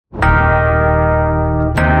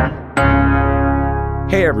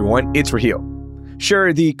everyone, it's Raheel.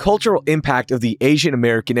 Sure, the cultural impact of the Asian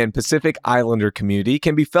American and Pacific Islander community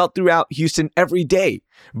can be felt throughout Houston every day.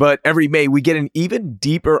 But every May, we get an even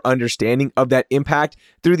deeper understanding of that impact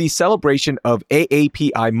through the celebration of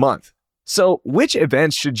AAPI month. So, which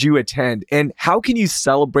events should you attend, and how can you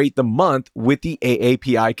celebrate the month with the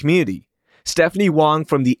AAPI community? Stephanie Wong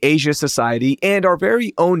from the Asia Society and our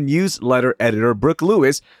very own newsletter editor, Brooke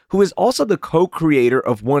Lewis, who is also the co-creator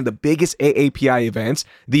of one of the biggest AAPI events,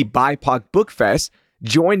 the BIPOC Book Fest,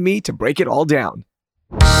 joined me to break it all down.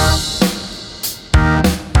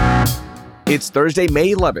 It's Thursday,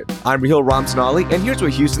 May 11th. I'm Raheel Ramsanali, and here's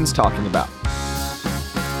what Houston's talking about.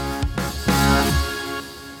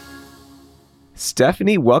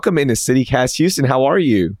 Stephanie, welcome into CityCast Houston. How are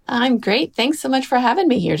you? I'm great. Thanks so much for having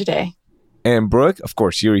me here today. And Brooke, of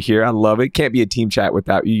course, you're here. I love it. Can't be a team chat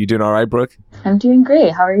without you. You doing all right, Brooke? I'm doing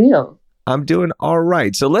great. How are you? I'm doing all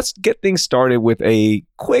right. So let's get things started with a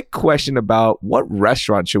quick question about what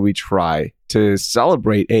restaurant should we try to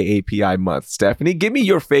celebrate AAPI month? Stephanie, give me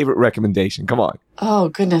your favorite recommendation. Come on. Oh,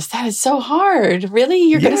 goodness. That is so hard. Really?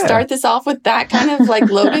 You're going to start this off with that kind of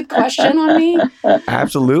loaded question on me?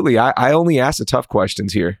 Absolutely. I only ask the tough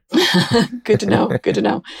questions here. Good to know. Good to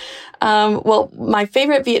know. Well, my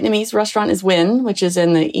favorite Vietnamese restaurant is Win, which is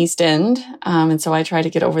in the East End. And so I try to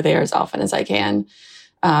get over there as often as I can.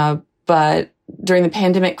 But during the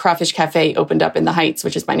pandemic, Crawfish Cafe opened up in the Heights,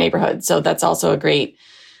 which is my neighborhood. So that's also a great,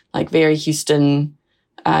 very Houston,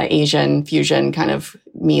 Asian fusion kind of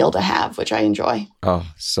meal to have, which I enjoy. Oh,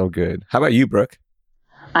 so good. How about you, Brooke?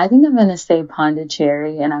 I think I'm going to say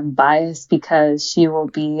Pondicherry, and I'm biased because she will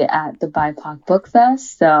be at the BIPOC Book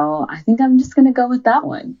Fest. So I think I'm just going to go with that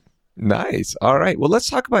one. Nice. All right. Well, let's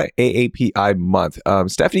talk about AAPI month.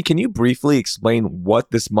 Stephanie, can you briefly explain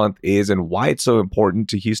what this month is and why it's so important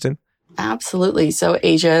to Houston? Absolutely. So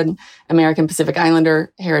Asian American Pacific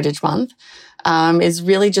Islander Heritage Month is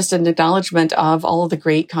really just an acknowledgement of all of the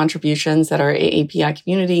great contributions that our AAPI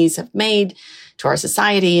communities have made to our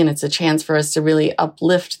society. And it's a chance for us to really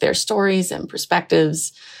uplift their stories and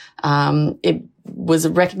perspectives. It was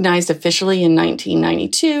recognized officially in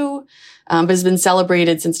 1992, but has been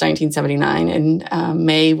celebrated since 1979. And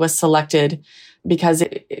May was selected because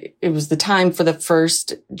it was the time for the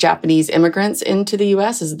first Japanese immigrants into the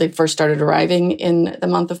U.S. as they first started arriving in the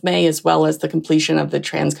month of May, as well as the completion of the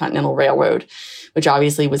Transcontinental Railroad, which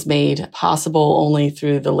obviously was made possible only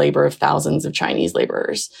through the labor of thousands of Chinese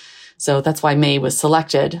laborers. So that's why May was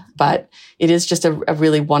selected. But it is just a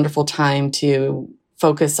really wonderful time to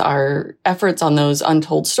focus our efforts on those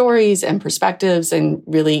untold stories and perspectives, and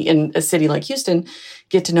really in a city like Houston,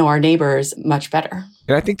 get to know our neighbors much better.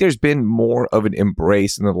 And I think there's been more of an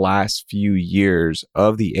embrace in the last few years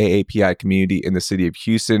of the AAPI community in the city of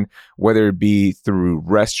Houston, whether it be through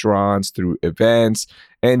restaurants, through events,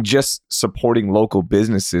 and just supporting local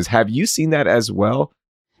businesses. Have you seen that as well?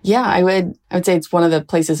 Yeah, I would say it's one of the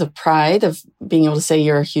places of pride of being able to say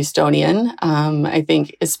you're a Houstonian. I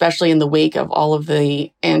think especially in the wake of all of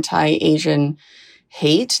the anti-Asian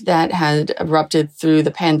hate that had erupted through the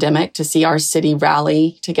pandemic, to see our city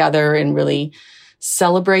rally together and really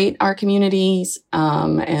celebrate our communities,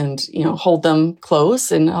 and, hold them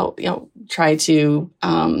close and, try to,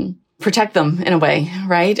 protect them in a way,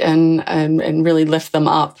 right? And really lift them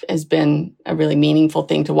up has been a really meaningful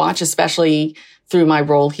thing to watch, especially through my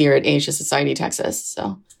role here at Asia Society, Texas.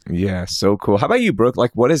 So, yeah, so cool. How about you, Brooke?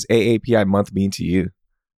 What does AAPI month mean to you?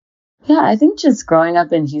 Yeah, I think just growing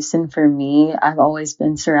up in Houston, for me, I've always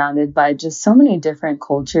been surrounded by just so many different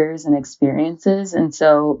cultures and experiences. And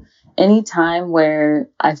so any time where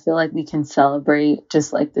I feel like we can celebrate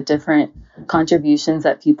just the different contributions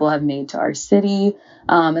that people have made to our city,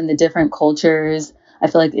 and the different cultures, I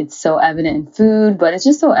feel like it's so evident in food, but it's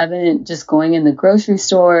just so evident just going in the grocery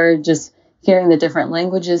store, just hearing the different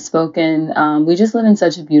languages spoken. We just live in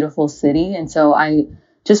such a beautiful city. And so I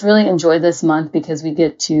just really enjoy this month because we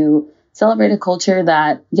get to celebrate a culture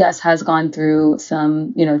that, yes, has gone through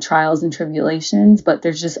some, trials and tribulations, but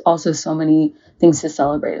there's just also so many things to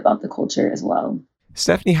celebrate about the culture as well.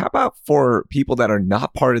 Stephanie, how about for people that are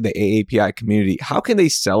not part of the AAPI community, how can they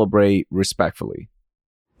celebrate respectfully?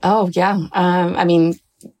 Oh, yeah.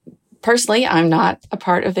 Personally, I'm not a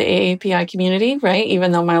part of the AAPI community, right?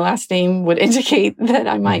 Even though my last name would indicate that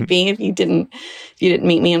I might be if you didn't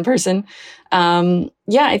meet me in person.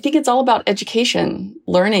 I think it's all about education,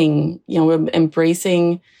 learning,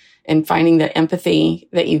 embracing and finding the empathy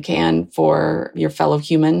that you can for your fellow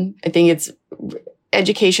human. I think it's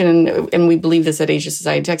education, and we believe this at Asia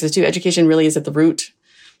Society Texas too. Education really is at the root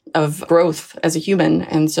of growth as a human.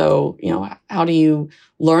 And so, how do you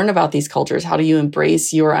learn about these cultures? How do you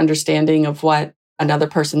embrace your understanding of what another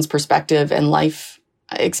person's perspective and life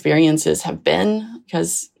experiences have been.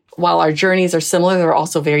 Because while our journeys are similar, they're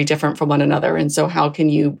also very different from one another. And so how can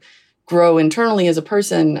you grow internally as a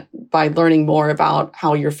person by learning more about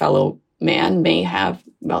how your fellow man may have,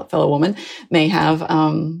 well, fellow woman may have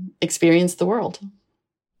experienced the world?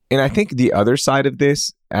 And I think the other side of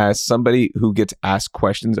this, as somebody who gets asked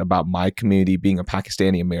questions about my community being a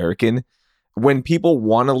Pakistani American, when people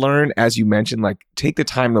want to learn, as you mentioned, like take the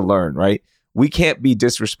time to learn, right? We can't be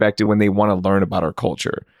disrespected when they want to learn about our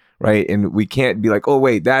culture, right? And we can't be like, oh,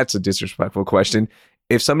 wait, that's a disrespectful question.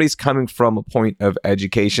 If somebody's coming from a point of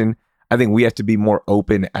education, I think we have to be more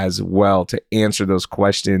open as well to answer those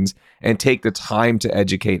questions and take the time to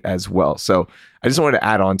educate as well. So I just wanted to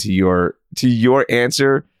add on to your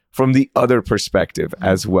answer from the other perspective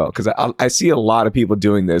as well, because I see a lot of people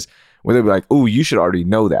doing this where they'll be like, oh, you should already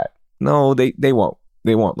know that. No, they won't.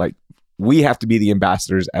 They won't. Like, we have to be the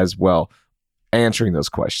ambassadors as well, answering those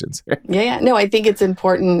questions. Yeah. No, I think it's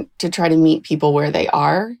important to try to meet people where they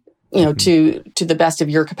are, you know, to the best of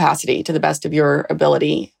your capacity, to the best of your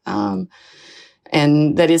ability.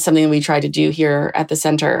 And that is something we try to do here at the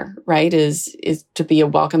center, right? Is to be a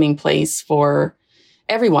welcoming place for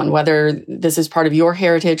everyone, whether this is part of your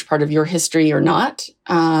heritage, part of your history or not,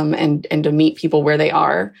 and to meet people where they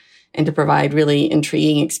are and to provide really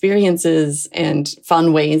intriguing experiences and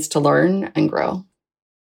fun ways to learn and grow.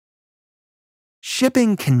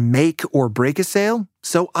 Shipping can make or break a sale,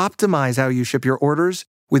 so optimize how you ship your orders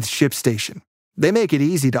with ShipStation. They make it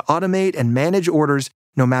easy to automate and manage orders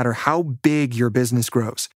no matter how big your business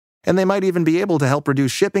grows. And they might even be able to help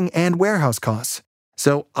reduce shipping and warehouse costs.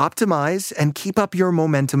 So optimize and keep up your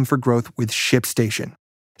momentum for growth with ShipStation.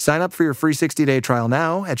 Sign up for your free 60-day trial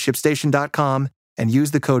now at ShipStation.com and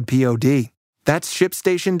use the code POD. That's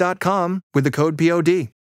ShipStation.com with the code POD.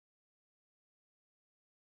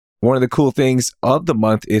 One of the cool things of the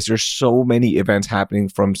month is there's so many events happening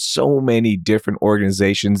from so many different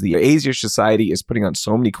organizations. The Asia Society is putting on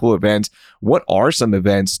so many cool events. What are some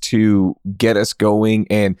events to get us going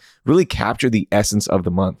and really capture the essence of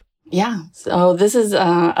the month? Yeah. So this is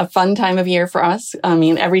a fun time of year for us. I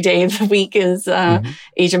mean, every day of the week is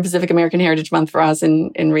Asian Pacific American Heritage Month for us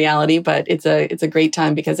in reality, but it's a great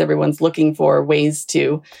time because everyone's looking for ways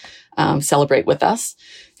to celebrate with us.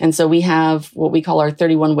 And so we have what we call our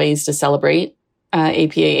 31 Ways to Celebrate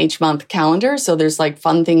APAH month calendar. So there's like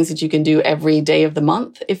fun things that you can do every day of the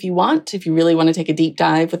month if you really want to take a deep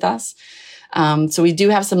dive with us. So we do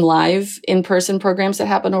have some live in-person programs that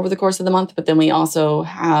happen over the course of the month, but then we also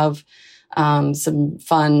have some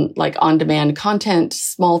fun, like on-demand content,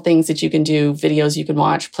 small things that you can do, videos you can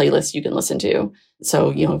watch, playlists you can listen to. So,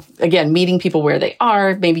 you know, again, meeting people where they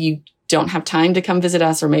are. Maybe you don't have time to come visit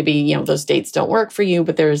us, or maybe, you know, those dates don't work for you,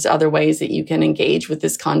 but there's other ways that you can engage with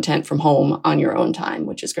this content from home on your own time,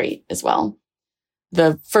 which is great as well.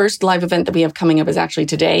 The first live event that we have coming up is actually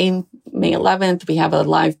today, May 11th. We have a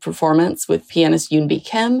live performance with pianist Yoonbi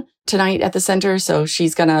Kim tonight at the center. So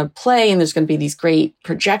she's going to play, and there's going to be these great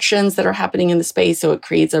projections that are happening in the space. So it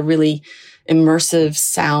creates a really immersive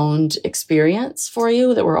sound experience for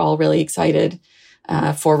you that we're all really excited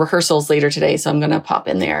for rehearsals later today. So I'm going to pop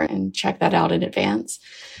in there and check that out in advance.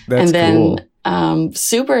 That's cool.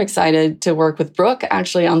 Super excited to work with Brooke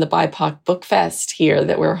actually on the BIPOC Book Fest here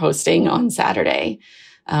that we're hosting on Saturday,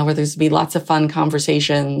 where there's going to be lots of fun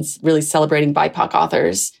conversations, really celebrating BIPOC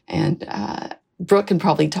authors. And Brooke can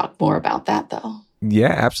probably talk more about that, though.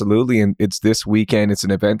 Yeah, absolutely. And it's this weekend. It's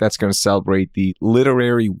an event that's going to celebrate the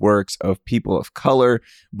literary works of people of color.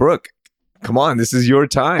 Brooke, come on, this is your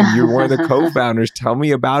time. You're one of the co-founders. Tell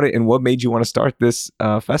me about it and what made you want to start this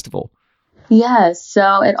festival. Yeah,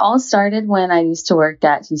 so it all started when I used to work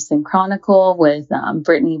at Houston Chronicle with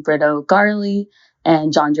Brittany Brito Garley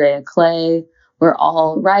and Jondrea Clay. We're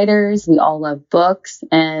all writers. We all love books.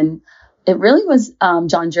 And it really was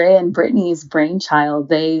Jondrea and Brittany's brainchild.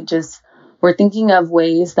 They just were thinking of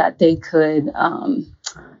ways that they could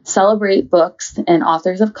celebrate books and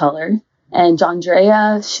authors of color. And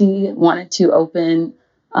Jondrea, she wanted to open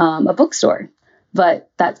a bookstore. But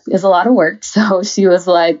that is a lot of work. So she was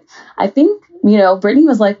like, I think, you know, Brittany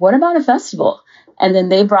was like, what about a festival? And then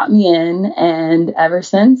they brought me in. And ever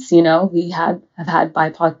since, you know, we have had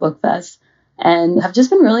BIPOC Book Fest and have just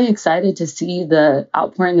been really excited to see the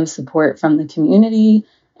outpouring of support from the community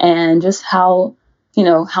and just how, you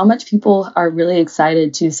know, how much people are really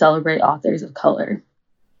excited to celebrate authors of color.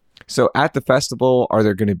 So at the festival, are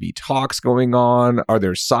there going to be talks going on? Are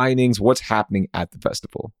there signings? What's happening at the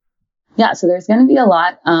festival? Yeah, so there's going to be a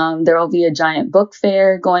lot. There will be a giant book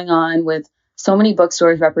fair going on with so many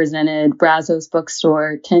bookstores represented: Brazos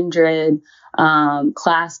Bookstore, Kindred,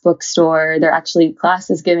 Class Bookstore. Class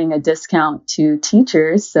is giving a discount to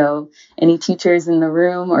teachers. So any teachers in the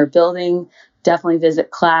room or building, definitely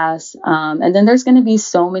visit Class. And then there's going to be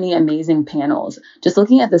so many amazing panels. Just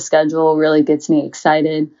looking at the schedule really gets me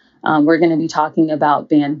excited. We're going to be talking about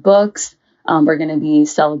banned books. We're going to be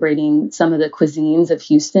celebrating some of the cuisines of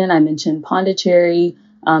Houston. I mentioned Pondicherry,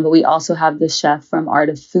 but we also have the chef from Art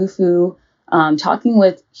of Fufu, talking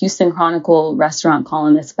with Houston Chronicle restaurant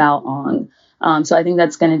columnist Bao Ong. So I think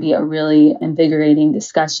that's going to be a really invigorating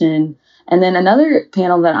discussion. And then another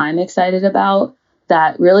panel that I'm excited about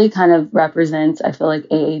that really kind of represents, I feel like,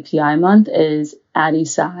 AAPI month is Addie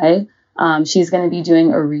Tsai. She's going to be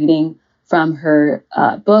doing a reading from her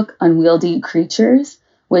book, Unwieldy Creatures,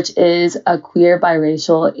 which is a queer,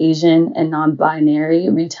 biracial, Asian, and non-binary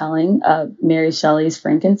retelling of Mary Shelley's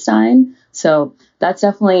Frankenstein. So that's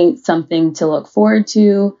definitely something to look forward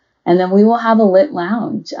to. And then we will have a lit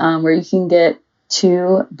lounge where you can get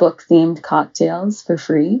 2 book-themed cocktails for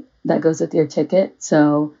free. That goes with your ticket.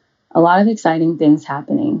 So a lot of exciting things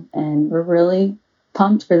happening, and we're really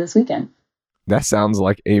pumped for this weekend. That sounds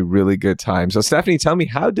like a really good time. So Stephanie, tell me,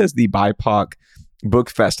 how does the BIPOC Book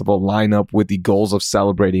Festival line up with the goals of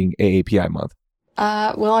celebrating AAPI month?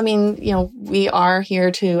 Well, I mean, we are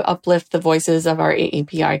here to uplift the voices of our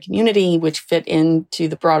AAPI community, which fit into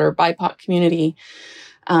the broader BIPOC community.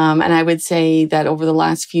 And I would say that over the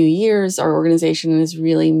last few years, our organization has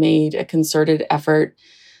really made a concerted effort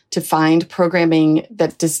to find programming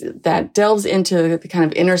that delves into the kind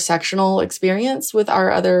of intersectional experience with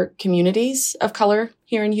our other communities of color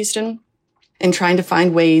here in Houston, and trying to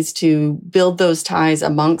find ways to build those ties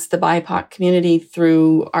amongst the BIPOC community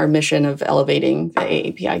through our mission of elevating the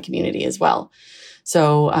AAPI community as well.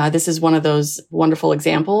 So this is one of those wonderful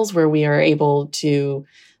examples where we are able to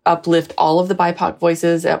uplift all of the BIPOC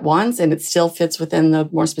voices at once, and it still fits within the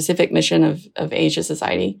more specific mission of Asia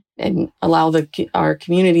Society, and allow our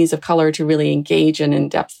communities of color to really engage in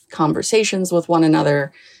in-depth conversations with one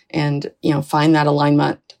another, and find that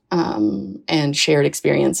alignment and shared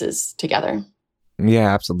experiences together.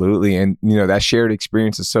 Yeah, absolutely. And, that shared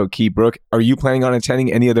experience is so key. Brooke, are you planning on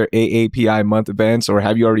attending any other AAPI month events, or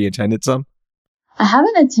have you already attended some? I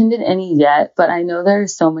haven't attended any yet, but I know there are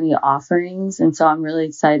so many offerings. And so I'm really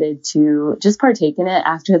excited to just partake in it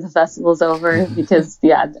after the festival's over because,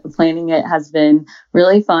 planning it has been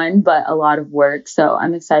really fun, but a lot of work. So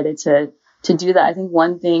I'm excited to do that. I think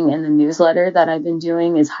one thing in the newsletter that I've been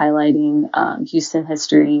doing is highlighting Houston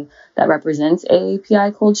history that represents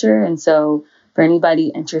AAPI culture. And so for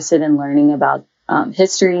anybody interested in learning about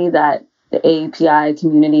history that the AAPI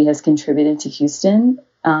community has contributed to Houston,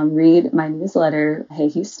 read my newsletter, Hey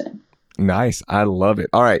Houston. Nice. I love it.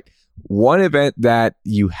 All right. One event that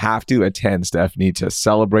you have to attend, Stephanie, to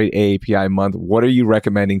celebrate AAPI month, what are you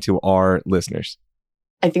recommending to our listeners?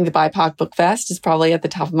 I think the BIPOC Book Fest is probably at the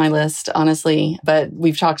top of my list, honestly, but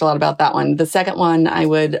we've talked a lot about that one. The second one I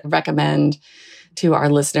would recommend to our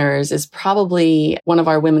listeners is probably one of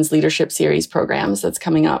our Women's Leadership Series programs that's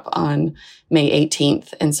coming up on May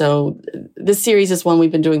 18th. And so this series is one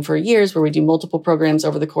we've been doing for years, where we do multiple programs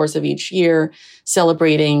over the course of each year,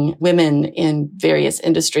 celebrating women in various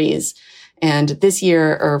industries. And this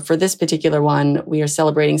year, or for this particular one, we are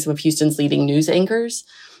celebrating some of Houston's leading news anchors.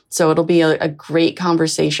 So it'll be a great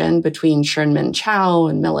conversation between Shernmin Chow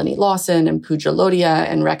and Melanie Lawson and Pooja Lodia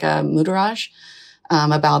and Rekha Mudaraj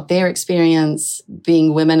about their experience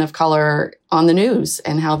being women of color on the news,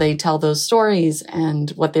 and how they tell those stories,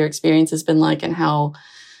 and what their experience has been like, and how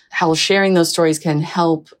sharing those stories can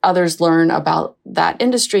help others learn about that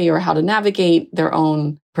industry or how to navigate their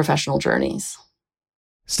own professional journeys.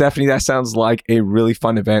 Stephanie, that sounds like a really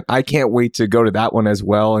fun event. I can't wait to go to that one as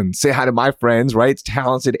well and say hi to my friends, right?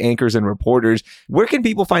 Talented anchors and reporters. Where can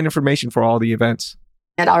people find information for all the events?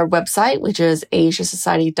 At our website, which is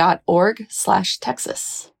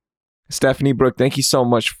asiasociety.org/Texas. Stephanie, Brooke, thank you so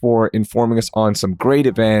much for informing us on some great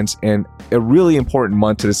events and a really important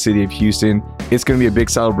month to the city of Houston. It's going to be a big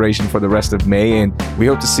celebration for the rest of May, and we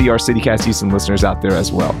hope to see our CityCast Houston listeners out there as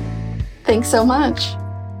well. Thanks so much.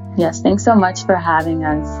 Yes, thanks so much for having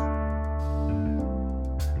us.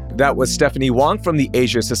 That was Stephanie Wong from the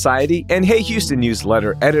Asia Society and Hey Houston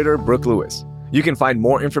newsletter editor Brooke Lewis. You can find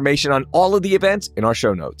more information on all of the events in our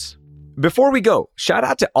show notes. Before we go, shout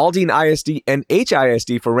out to Aldine ISD and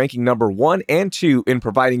HISD for ranking number 1 and 2 in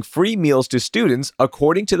providing free meals to students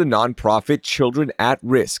according to the nonprofit Children at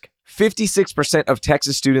Risk. 56% of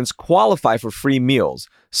Texas students qualify for free meals.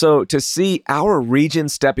 So to see our region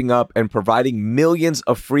stepping up and providing millions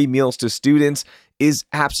of free meals to students is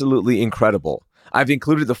absolutely incredible. I've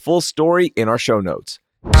included the full story in our show notes.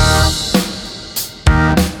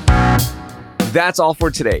 That's all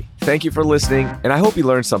for today. Thank you for listening, and I hope you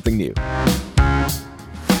learned something new.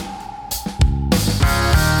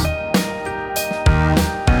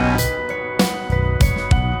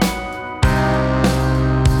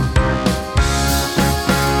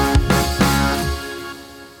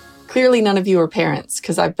 Clearly, none of you are parents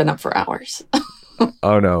because I've been up for hours.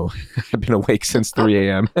 Oh, no. I've been awake since 3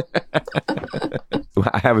 a.m.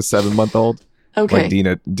 I have a 7-month-old. Okay.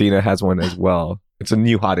 Like Dina has one as well. It's a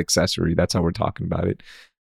new hot accessory. That's how we're talking about it.